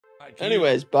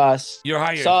Anyways, boss. You're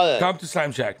hired. Saw that. Come to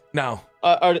Slime Shack now.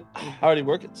 I already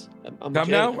work it. Come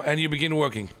now, and you begin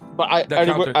working. But I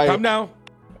already work. Come now.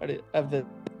 I already have the.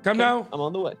 Come now. I'm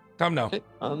on the way. Come now. Okay,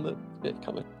 on the. Yeah,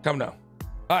 coming. Come now.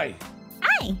 Hi.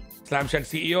 Hi. Slime Shack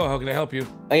CEO. How can I help you?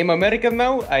 I am American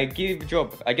now. I give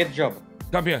job. I get job.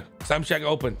 Come here. Slime Shack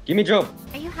open. Give me job.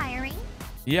 Are you hiring?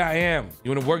 Yeah, I am.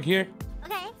 You want to work here?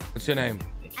 Okay. What's your name?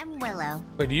 I'm Willow.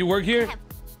 Wait, do you work here?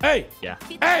 Hey. Yeah.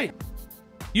 Hey.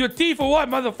 You a thief or what,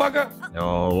 motherfucker?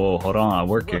 Oh, hold on. I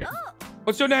work here.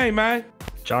 What's your name, man?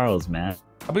 Charles, man.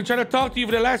 I've been trying to talk to you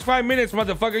for the last 5 minutes,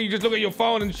 motherfucker. You just look at your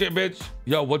phone and shit, bitch.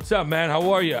 Yo, what's up, man?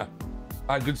 How are you?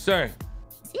 Good sir.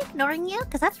 Is he ignoring you?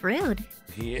 Because that's rude.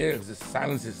 He is. The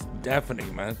silence is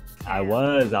deafening, man. I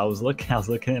was looking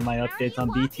at my updates on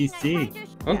BTC.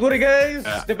 I'm good,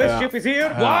 guys. The best ship is here.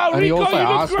 Wow, and he Rico, also you look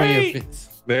asked me great. if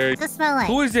it's very. What's it smell like?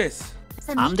 Who is this? It's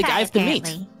a I'm the guy with the meat.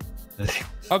 apparently.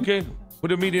 Okay,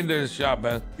 put a meat in the shop,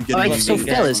 man. Alright, so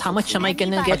fellas, how much am I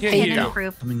gonna get paid though?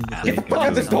 Get the fuck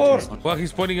out the door. Well,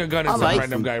 he's pointing a gun at some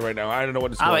random guy right now. I don't know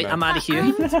what is going Alright, on. I'm out of here.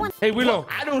 Hey, Willow.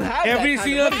 I don't have Every that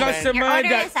single kind of customer Your order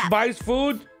that is up. buys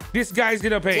food, this guy's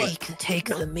gonna pay. You can take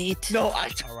the meat. No, I.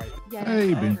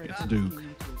 Hey, Ben, it's Duke.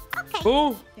 Okay.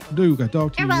 Who? Duke, I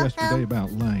talked to you You're yesterday welcome.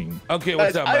 about Lane. Okay,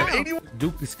 what's up, man? 81.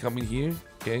 Duke is coming here,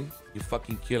 okay? You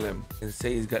fucking kill him and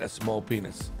say he's got a small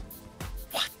penis.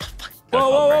 What the fuck? Whoa,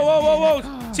 whoa, whoa, whoa, whoa,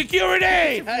 whoa! Security!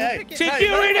 Hey,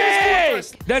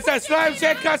 Security! That's a Slime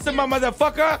Shack customer,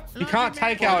 motherfucker! You can't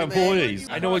take our employees.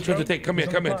 I know what you're to take. Come here,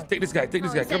 come here. Take this guy, take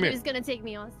this guy. Come He here. was gonna take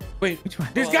me on. Wait,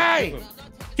 this guy!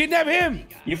 Kidnap him!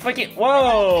 You fucking.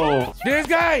 Whoa. This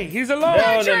guy! He's alone!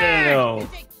 No.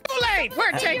 Too late!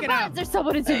 We're taking him! There's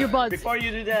someone to take your buns. Before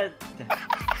you do that.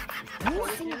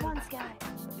 Your buns, guy.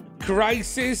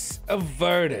 Crisis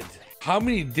averted. How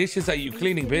many dishes are you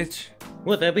cleaning, bitch?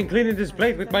 What? I've been cleaning this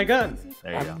plate with my gun.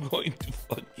 There you I'm go. going to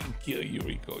fucking kill you,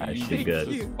 Rico. That You should be good.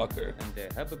 useless fucker.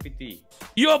 And have a pity.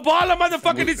 You a baller,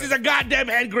 motherfucker. This is a goddamn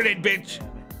hand grenade, bitch.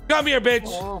 Come here, bitch.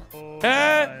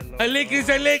 Huh? A lick is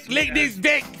a lick. Lick this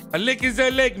dick. A lick is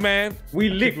a lick, man. We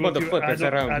lick motherfuckers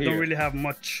around I here. don't really have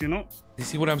much, you know. You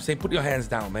see what I'm saying? Put your hands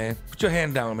down, man. Put your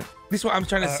hand down, man. This is what I'm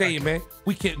trying to say, man.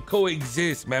 We can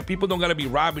coexist, man. People don't gotta be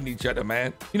robbing each other,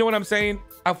 man. You know what I'm saying?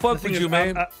 I fuck with you,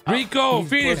 man. Rico,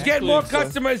 Phoenix, get more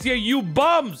customers here, you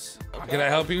bums. Can I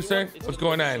help you, sir? What's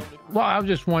going on? Well, I was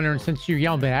just wondering, since you're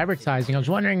yelling about advertising, I was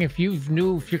wondering if you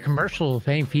knew if your commercial, if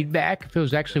any feedback, if it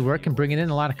was actually working, bringing in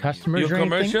a lot of customers Your or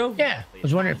anything. commercial? Yeah. I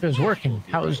was wondering if it was working,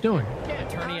 how it was doing.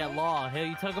 Attorney at law. Hey,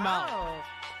 you took him out.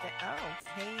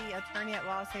 Hey, attorney at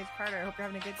law, Sage Carter. I hope you're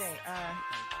having a good day.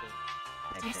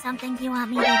 Is there something you want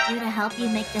me to do to help you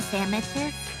make the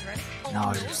sandwiches?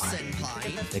 No, you're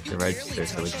fine. Take the register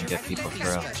so we can get people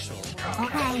through.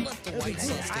 Okay. I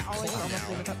always almost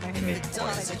leave up my name.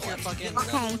 Okay.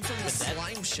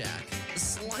 Slime Shack, the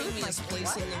slimiest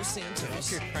place in Los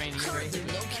Santos. Currently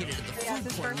located at the food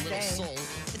court in Little Seoul,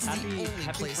 it's the only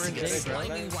place to get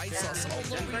slimy white sauce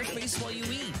all over your face while you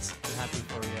eat. Happy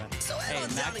for you. So head on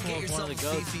down to get yourself a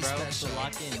beefy special.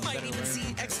 You might even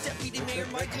see ex-Deputy Mayor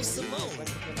Michael Simone.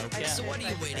 So what are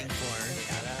you waiting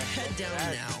for? Head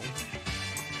down now.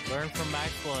 Learn from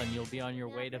Maxwell and you'll be on your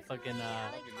way to fucking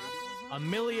a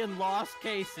million lost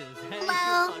cases. Hey,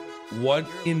 Hello? What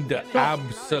in the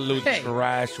absolute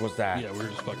trash was that? Yeah, we're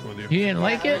just fucking with you. You didn't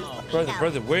like it?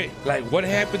 Brother, wait. Like, what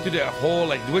happened to the whole,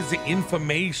 like, what's the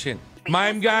information?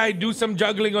 Mime guy, do some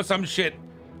juggling or some shit.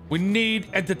 We need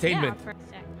entertainment.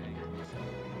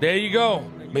 There you go.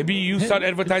 Maybe you start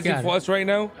advertising for us right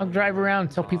now? I'll drive around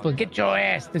and tell people, get your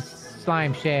ass to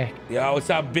Slime Shack. Yo, what's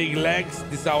up, big legs?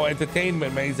 This is our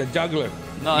entertainment, man. He's a juggler.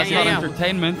 No, that's not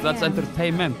entertainment. That's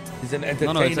entertainment. He's an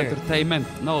entertainer. No, it's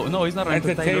entertainment. No, he's not an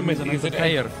entertainer. He's an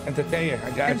entertainer. Entertainer.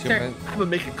 I got you, man. I've been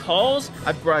making calls.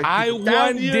 I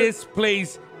want this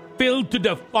place filled to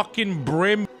the fucking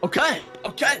brim. Okay.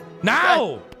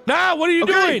 Now! Now, what are you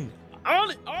doing? On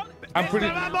it. I'm pretty.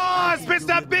 My boss,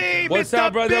 Mr. B. What's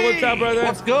up, brother? What's up, brother?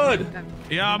 What's good?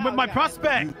 Yeah, I'm with my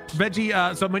prospect.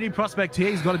 Veggie, so my new prospect here,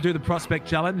 he's got to do the prospect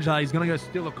challenge. He's going to go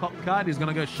steal a cop car. He's going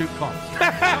to go shoot cops.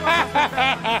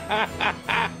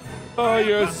 Oh,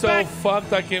 you're so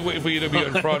fucked. I can't wait for you to be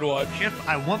on front watch. Chef,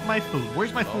 I want my food.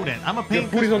 Where's my food at? I'm a Your paying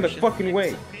food is on the customer. fucking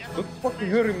way. Don't fucking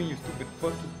hurry me, you stupid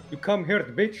fucking. You come here,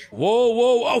 bitch.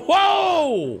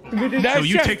 Whoa! So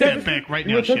you take that back right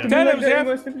now, chef. Tell him,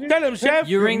 chef. Tell him, chef.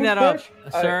 You ring that up,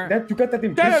 sir. You got that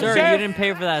in Tell him, Sir, chef. you didn't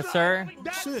pay for that, sir.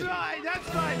 That's right.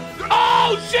 That's right.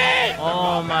 Oh, shit!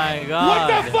 Oh my What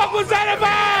god. the fuck was that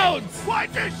about?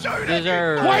 Why'd you shoot These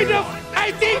are... Why the?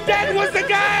 I think that was the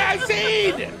guy I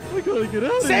seen. We gotta get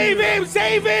out of Save him!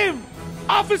 Save him!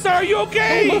 Officer, are you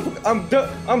okay?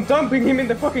 I'm dumping him in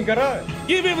the fucking garage.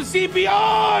 Give him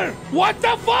CPR. What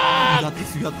the fuck?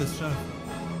 You got this, Chef.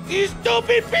 You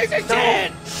stupid piece of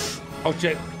shit. Oh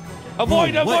shit.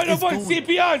 Avoid.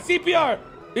 CPR.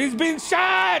 He's been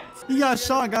shot. He got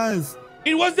shot, guys.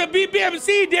 It was the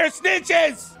BBMC. They're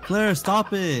snitches. Claire,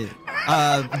 stop it.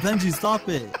 Benji, stop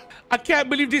it. I can't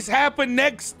believe this happened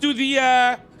next to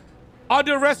the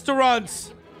other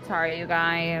restaurants. Sorry, you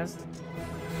guys.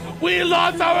 We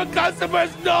lost our customers.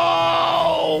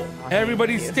 No.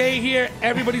 Everybody stay here.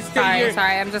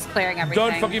 Sorry, I'm just clearing everything.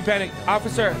 Don't fucking panic.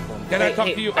 Officer, can I talk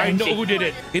to you? I know who did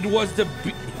it. It was the...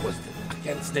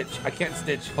 I can't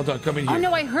snitch. Hold on, come in here. Oh,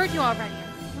 no, I heard you already.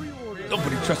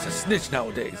 Nobody trusts a snitch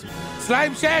nowadays.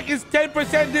 Slime Shack is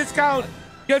 10% discount.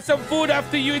 Get some food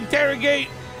after you interrogate.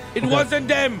 It wasn't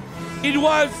them. It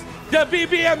was the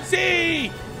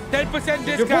BBMC. 10%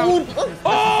 discount.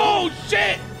 Oh,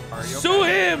 shit. Sue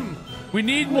him. We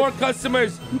need more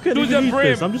customers to the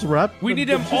brim. I'm just rapping. We need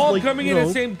them all coming in at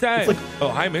the same time. Oh,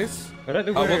 hi, miss.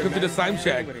 Welcome to the Slime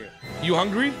Shack. You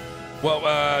hungry?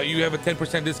 Well, you have a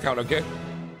 10% discount, okay?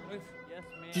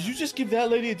 Did you just give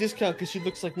that lady a discount because she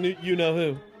looks like you know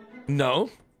who? No.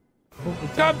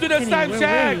 Come to the Slime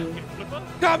Shack.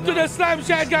 Come to the Slime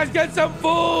Shack, guys. Get some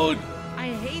food. I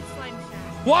hate Slime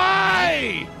Shack.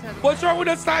 Why? What's wrong with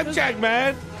the Slime Shack,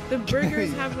 man? The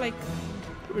burgers have like...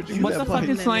 What's the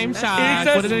fucking Slime Shack?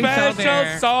 It's a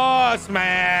special sauce,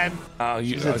 man. Oh,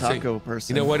 She's a taco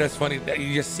person. You know what? That's funny.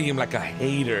 You just see him like a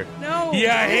hater. No.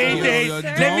 Yeah, I hate it.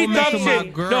 Let me talk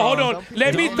shit. No, hold on.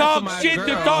 Let me talk shit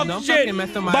to talk shit.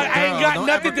 But I ain't got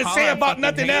nothing to say about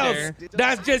nothing else.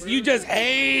 That's just, you just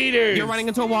haters. You're running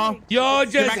into a wall. You're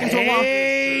just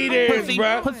haters,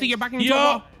 bro. Pussy, you're back into a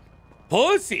wall.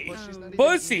 Pussy.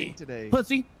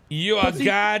 You a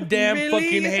goddamn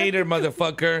fucking hater,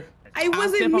 motherfucker. I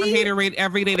wasn't on haterade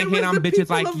every day to hate on bitches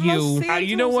like you.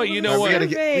 You know what? You know what? We gotta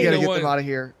get them out of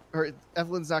here. Or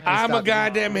Evelyn's not gonna I'm stop a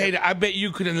goddamn hater. I bet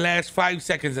you couldn't last 5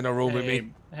 seconds in a room with me.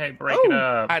 Hey, break it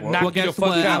up. I'd knock you the fuck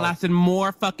I out. lasted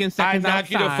more fucking seconds I'd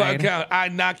knock you the fuck out.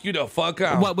 I'd knock you the fuck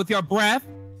out. What, with your breath?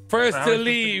 First to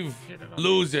leave,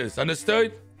 losers.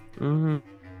 Understood? Mm-hmm.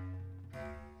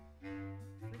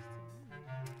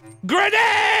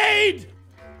 Grenade!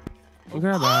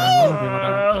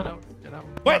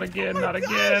 Not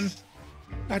again.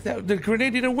 The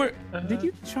grenade didn't work. Did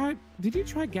you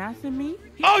try gassing me?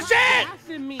 Oh shit!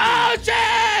 Oh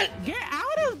shit! Get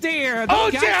out of there! Oh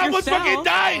shit! I almost fucking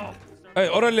died! Hey,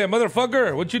 orale,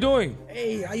 motherfucker! What you doing?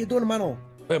 Hey, how you doing, mano?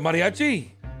 Hey, mariachi?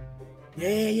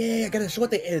 Yeah. I got a show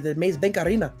at the Maze Bank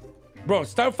Arena. Bro,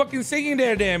 start fucking singing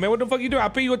there, man. What the fuck you doing? I'll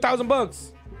pay you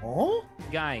 $1,000. Oh?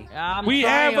 Guy. We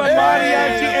have a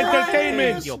mariachi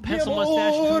entertainment. Yo, pencil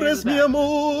mustache. Es mi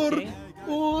amor.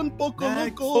 Un poco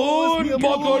loco. Un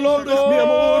poco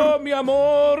loco, mi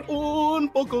amor. Un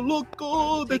poco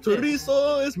loco de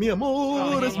chorizo. Es mi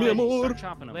amor. Es mi amor.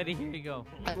 Lady, here you go.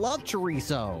 I love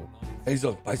chorizo.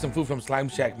 Hazel, buy some food from Slime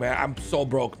Shack, man. I'm so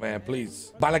broke, man.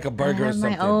 Please buy like a burger I or have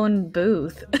something. my own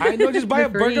booth. I know, just buy a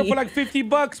For burger free. for like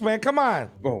 $50, man. Come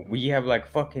on. Bro, we have like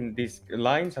fucking, these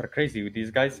lines are crazy with these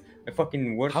guys. I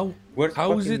fucking work. How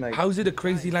is it a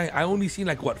crazy line? I only seen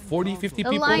like what 40, 50 The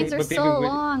people. lines are so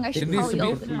long. I It should needs probably to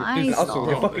be- open my Also,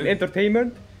 the stall. fucking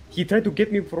entertainment. He tried to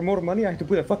get me for more money. I had to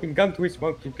put a fucking gun to his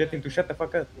mouth to get him to shut the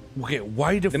fuck up. Okay,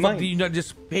 why the fuck did you not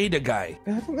just pay the guy?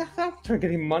 I'm trying to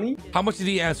get him money. How much did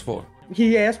he ask for?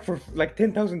 He asked for like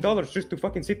 $10,000 just to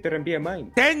fucking sit there and be a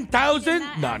mime. 10,000?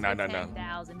 No.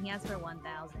 10,000. He asked for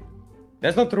 1,000.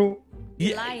 That's not true.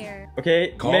 You liar.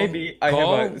 Okay, maybe I have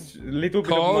a little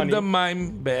bit of Call money. the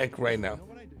mime back right now.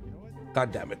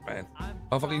 God damn it, man.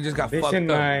 Motherfucker, just got Listen,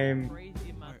 fucked up. mime.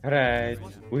 Alright,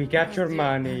 we got your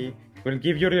money. We'll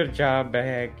give you your job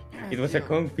back. It was a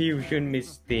confusion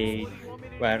mistake.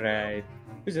 Alright.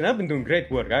 Listen, I've been doing great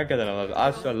work. I got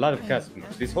a lot of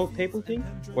customers. This whole table thing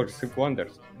works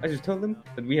wonders. I just tell them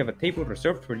that we have a table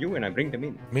reserved for you and I bring them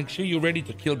in. Make sure you're ready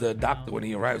to kill the doctor when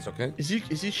he arrives, okay? Is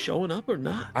he showing up or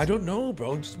not? I don't know,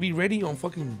 bro. Just be ready on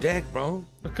fucking deck, bro.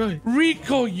 Okay.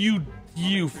 Rico, you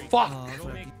fuck.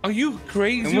 Are you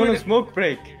crazy? I'm on a smoke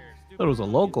break. That was a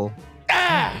local.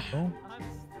 Ah!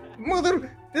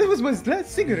 Mother, that was my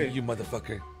last cigarette. You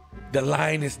motherfucker. The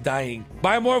line is dying.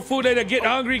 Buy more food and get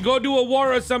hungry. Go do a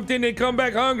war or something and come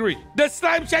back hungry. The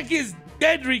Slime Shack is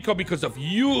dead, Rico, because of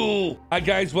you. Hi,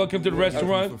 guys. Welcome to the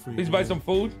restaurant. Please buy some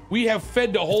food. We have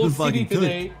fed the whole city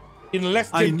today in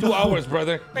less than 2 hours,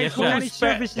 brother. Yes,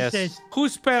 Who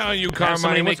spent on you,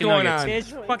 Carmine? What's going on?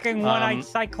 This fucking one-eyed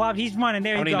Cyclops. He's running.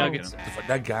 There you go.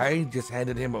 That guy just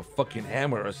handed him a fucking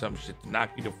hammer or some shit to knock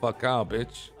you the fuck out,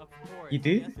 bitch. He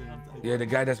did? Yeah, the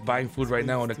guy that's buying food right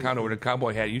now on the counter with a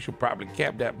cowboy hat. You should probably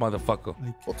cap that motherfucker.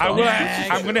 I'm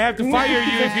gonna have to fire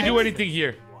you if you do anything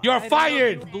here. You're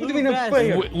fired. What do you mean I'm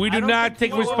fired? We do not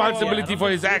take responsibility for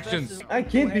his actions. I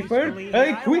can't be fired.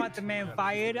 I don't want quit. the man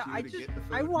fired.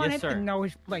 I want him to know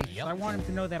his place. I want him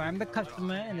to know that I'm the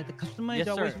customer and that the customer is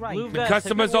always right. The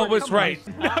customer's always right.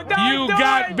 You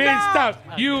got bitched up.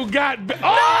 You got.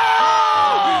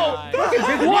 Oh!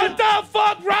 What the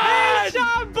fuck, Raj?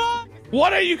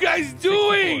 What are you guys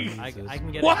doing?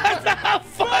 What the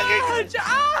fuck is?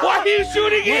 Why are you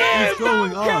shooting him? What's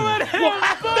going on?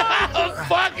 What the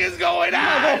fuck is going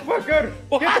on? Motherfucker!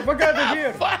 Get the fuck out of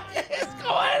here! What is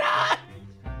going on?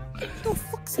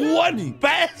 What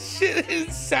bad shit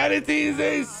insanity is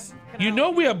this? You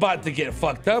know we're about to get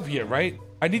fucked up here, right?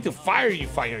 I need to fire you,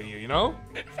 you know?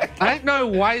 Ain't no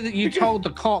way that you told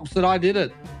the cops that I did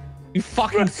it. You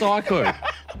fucking psycho.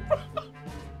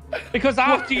 Because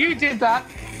after you did that,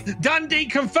 Dundee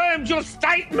confirmed your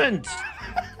statement.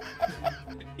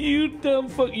 You dumb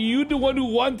fuck. You the one who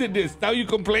wanted this. Now you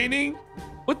complaining?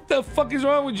 What the fuck is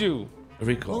wrong with you?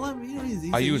 Rico, Well, I mean,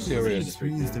 he's are you an serious?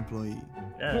 experienced employee.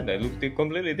 No, they look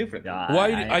completely different.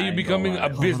 Why are you becoming a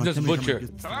business butcher?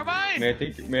 May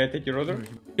I take your order?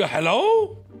 Yo,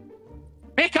 hello?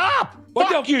 Pick up! What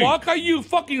Fuck the you! fuck are you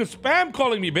fucking spam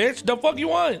calling me, bitch? The fuck you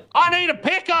want? I need a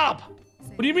pickup!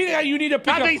 What do you mean you need a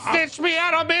pickup? Dundee snitched me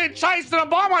out. I'm being chased and I'm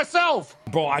by myself.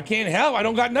 Bro, I can't help. I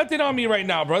don't got nothing on me right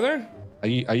now, brother. Are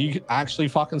you actually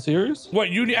fucking serious? What,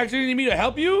 you actually need me to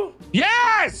help you?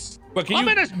 Yes! But I'm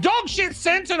in this dog shit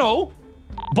Sentinel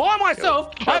by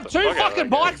myself. I have two fucking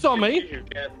bikes on me.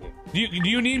 Do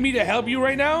you need me to help you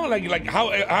right now? Like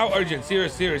how urgent?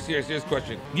 Serious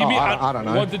question. Give me I don't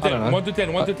know. 1 to 10. I don't know. 1 to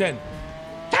 10. 1 to 10.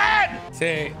 10!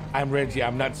 Say, I'm Reggie.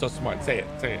 I'm not so smart. Say it.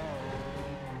 Say it.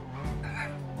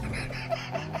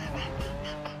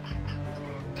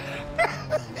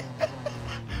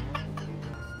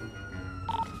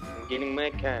 I'm getting my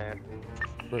car.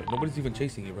 Bro, nobody's even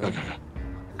chasing you, bro.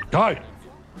 Go!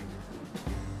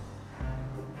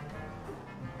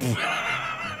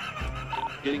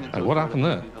 Hey, what happened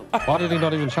there? Why did he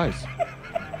not even chase?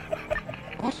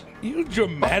 What? You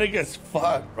dramatic as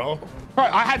fuck, bro. Bro,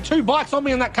 I had two bikes on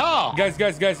me in that car. Guys.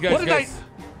 What did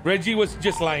Reggie was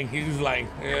just lying. He was lying.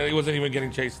 He wasn't even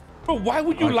getting chased. Bro, why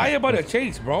would you lie about a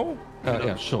chase, bro?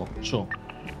 Yeah, sure.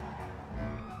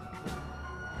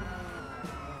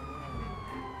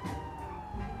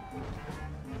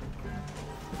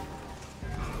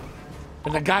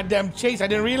 And the goddamn chase, I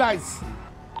didn't realize.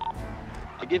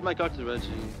 I gave my car to Reggie.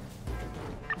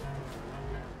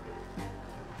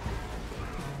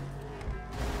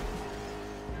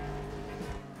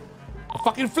 I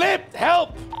fucking flipped.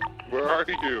 Help! Where are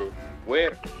you?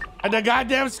 Where? And the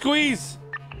goddamn squeeze.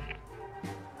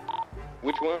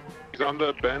 Which one? He's on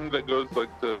the bend that goes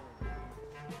like to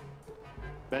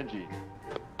Benji.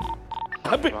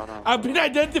 I've been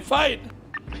identified.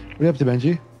 What are you up to,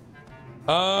 Benji?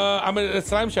 I'm at a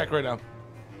slime shack right now.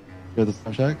 You're at the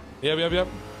Slime Shack? Yep.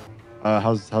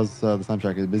 How's the Slime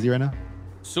Shack? Is it busy right now?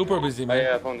 Super busy, man.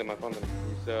 Yeah, I found him.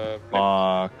 He's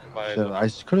Fuck. I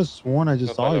could have sworn I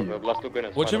just saw you.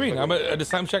 What you mean? I'm at the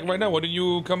slime shack right now. Why didn't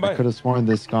you come by? I could have sworn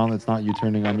this gauntlet's not you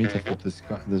turning on me to flip this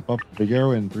buff. Big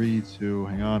arrow in 3, 2,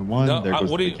 hang on, 1. No, there goes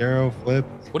the big arrow, flip.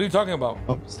 What are you talking about?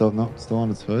 Oh, still on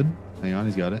its hood. Hang on,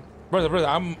 he's got it. Brother,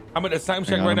 I'm at the slime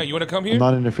shack right now. You want to come here? I'm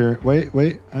not interfering.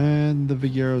 Wait. And the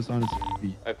big arrow's on his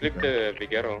feet. I flipped the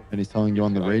big arrow. And he's telling you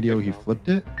on the radio he flipped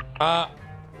it?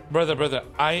 Brother,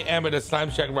 I am at the slime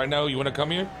shack right now. You want to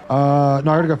come here? No, I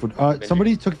already got food.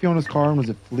 Somebody took Fiona's car and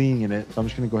was fleeing in it, so I'm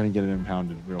just gonna go ahead and get it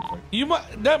impounded real quick.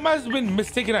 That must have been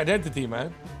mistaken identity,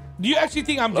 man. Do you actually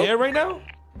think I'm there right now?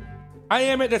 I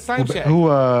am at the slime shack.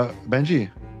 Benji?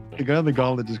 The guy on the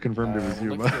gauntlet just confirmed it was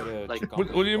you, man.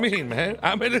 What do you mean, man?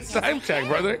 I'm at the slime shack,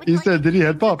 brother. He said, did he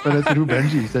head pop? And I said, who,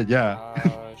 Benji? He said, yeah.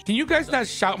 Can you guys not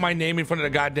shout my name in front of the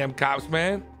goddamn cops,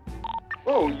 man?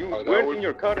 Oh, you weren't in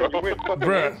your car and you weren't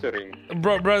fucking answering.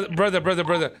 Brother.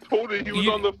 Told you he was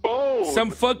on the phone.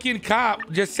 Some fucking cop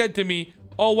just said to me,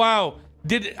 oh, wow,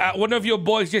 did one of your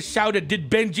boys just shouted, did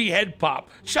Benji head pop?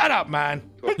 Shut up, man.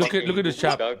 Look at this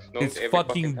chap. It's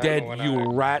fucking dead,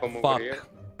 you rat fuck.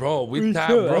 Bro,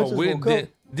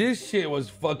 this shit was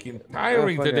fucking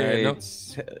tiring today.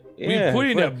 We put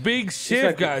in a big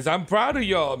shift, guys. I'm proud of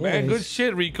y'all, man. Good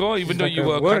shit, Rico, even though you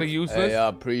were kind of useless. Hey, I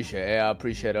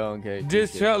appreciate it. Okay.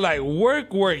 This felt like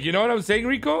work. You know what I'm saying,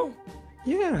 Rico?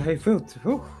 Yeah, I felt.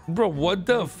 Oh. Bro, what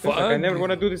the fuck? Like I never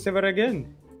want to do this ever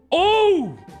again.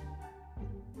 Oh!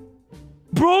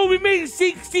 Bro, we made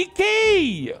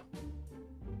 60K!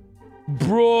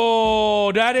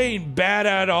 Bro, that ain't bad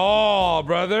at all,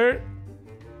 brother.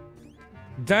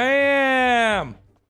 Damn.